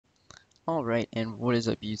Alright, and what is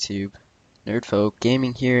up YouTube? Nerdfolk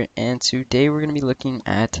Gaming here, and today we're going to be looking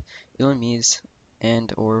at Illumise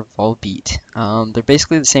and or Volbeat. They're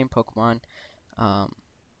basically the same Pokemon, um,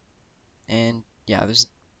 and yeah,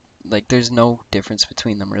 there's no difference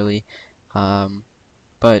between them really.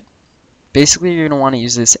 But basically you're going to want to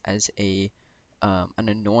use this as an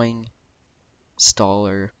annoying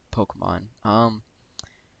staller Pokemon.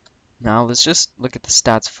 Now let's just look at the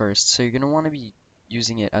stats first. So you're going to want to be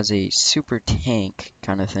using it as a super tank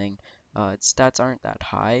kind of thing. Its stats aren't that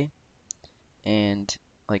high, and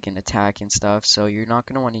like in attack and stuff, so you're not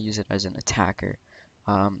going to want to use it as an attacker.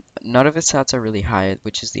 None of its stats are really high,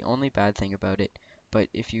 which is the only bad thing about it, but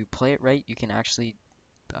if you play it right, you can actually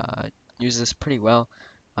use this pretty well.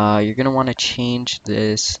 You're going to want to change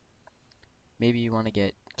this. Maybe you want to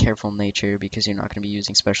get careful nature because you're not going to be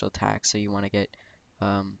using special attacks, so you want to get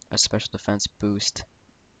a special defense boost,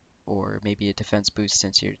 or maybe a defense boost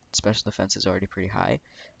since your special defense is already pretty high.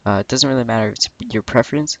 It doesn't really matter if it's your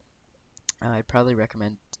preference. I'd probably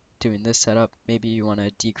recommend doing this setup. Maybe you want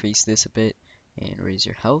to decrease this a bit and raise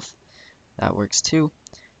your health. That works too.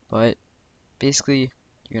 But basically,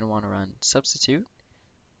 you're going to want to run Substitute,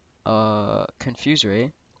 Confuse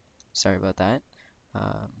Ray. Sorry about that.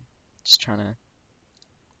 Just trying to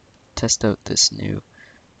test out this new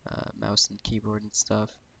mouse and keyboard and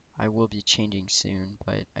stuff. I will be changing soon,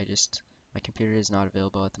 but my computer is not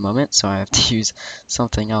available at the moment, so I have to use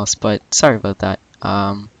something else. But sorry about that.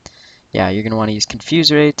 Yeah, you're going to want to use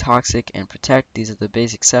Confuse Ray, Toxic, and Protect. These are the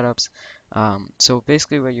basic setups. So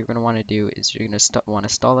basically what you're going to want to do is you're going to want to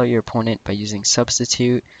stall out your opponent by using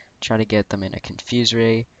Substitute, try to get them in a Confuse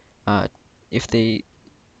Ray. If they,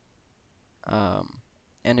 and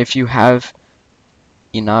if you have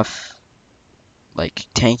enough like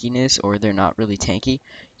tankiness, or they're not really tanky,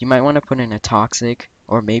 you might want to put in a Toxic,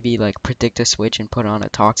 or maybe like predict a switch and put on a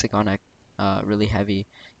Toxic on a really heavy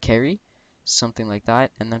carry. Something like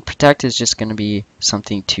that, and then Protect is just going to be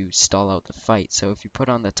something to stall out the fight. So if you put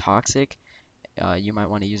on the Toxic, you might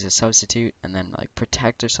want to use a Substitute and then like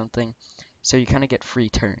Protect or something, so you kind of get free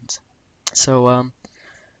turns. So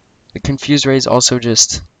the Confuse Ray is also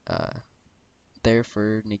just there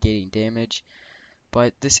for negating damage,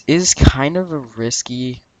 but this is kind of a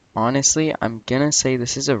risky, honestly, I'm gonna say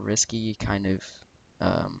this is a risky kind of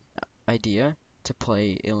idea to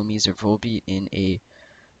play Illumise or Volbeat in a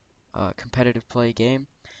competitive play game,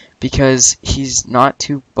 because he's not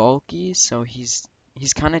too bulky, so he's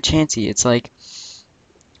kind of chancy. It's like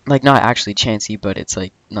not actually chancy, but it's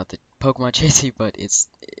like not the Pokemon chancy, but it's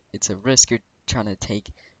a risk you're trying to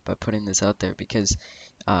take by putting this out there, because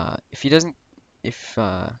if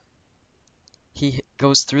he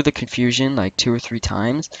goes through the confusion like 2 or 3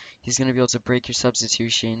 times, he's going to be able to break your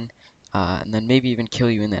substitution, and then maybe even kill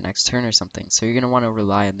you in the next turn or something. So you're going to want to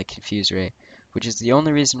rely on the Confuse Ray, which is the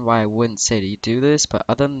only reason why I wouldn't say to do this, but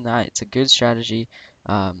other than that, it's a good strategy.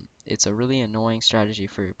 It's a really annoying strategy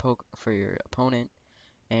for your opponent,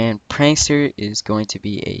 and Prankster is going to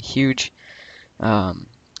be a huge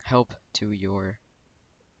help to your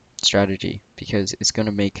strategy, because it's going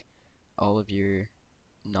to make all of your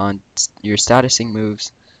statusing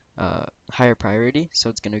moves higher priority, so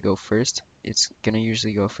it's going to go first. It's going to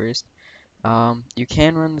usually go first. You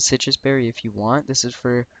can run the Citrus Berry if you want. This is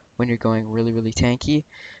for when you're going really tanky,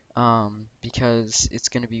 because it's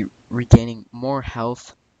going to be regaining more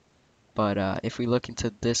health. But if we look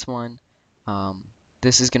into this one,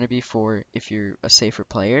 this is going to be for if you're a safer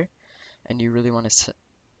player and you really want to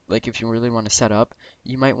if you really want to set up,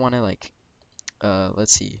 you might want to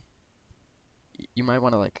let's see, you might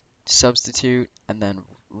want to Substitute and then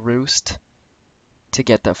Roost to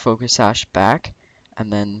get that Focus Sash back,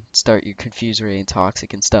 and then start your Confuse Ray and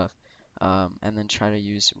Toxic and stuff, and then try to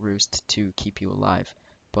use Roost to keep you alive.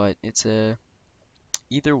 But it's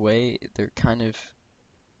either way, they're kind of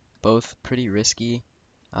both pretty risky.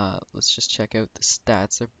 Let's just check out the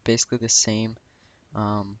stats. They're basically the same,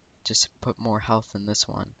 just put more health in this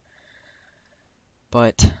one.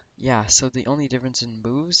 But yeah, so the only difference in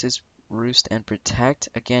moves is Roost and Protect.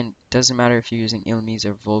 Again, doesn't matter if you're using Illumise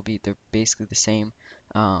or Volbeat, they're basically the same.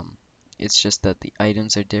 It's just that the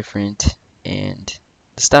items are different and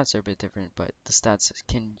the stats are a bit different, but the stats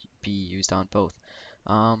can be used on both.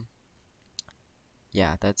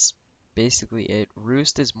 Yeah, that's basically it.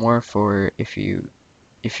 Roost is more for if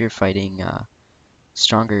you're fighting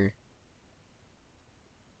stronger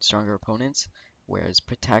opponents, whereas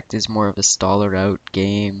Protect is more of a staller out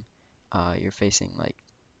game. You're facing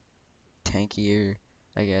tankier,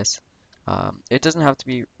 I guess. It doesn't have to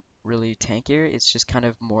be really tankier, it's just kind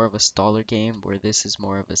of more of a staller game, where this is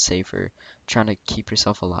more of a safer, trying to keep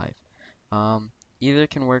yourself alive. either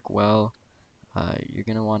can work well. You're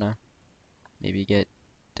gonna wanna maybe get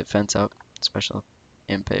defense up, special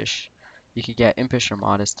impish. You could get impish or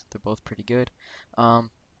modest. They're both pretty good. But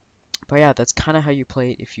yeah, that's kind of how you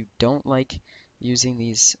play it. If you don't like using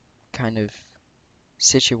these kind of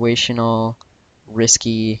situational,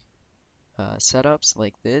 risky setups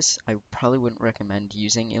like this, I probably wouldn't recommend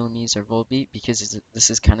using Illumise or Volbeat because this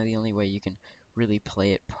is kind of the only way you can really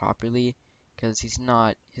play it properly. Because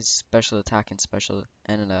his special attack and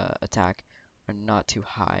attack are not too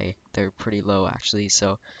high. They're pretty low actually.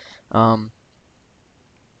 So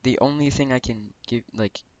the only thing I can give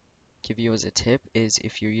you as a tip is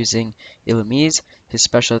if you're using Ilumise, his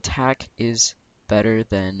special attack is better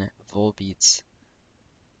than Volbeat's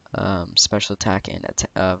special attack, and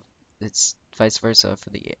it's vice versa for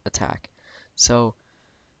the attack. So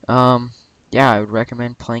yeah, I would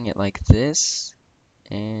recommend playing it like this,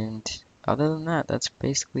 and other than that, that's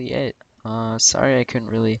basically it. Sorry I couldn't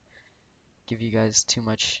really give you guys too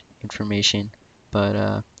much information,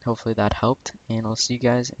 but hopefully that helped, and I'll see you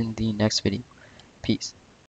guys in the next video. Peace.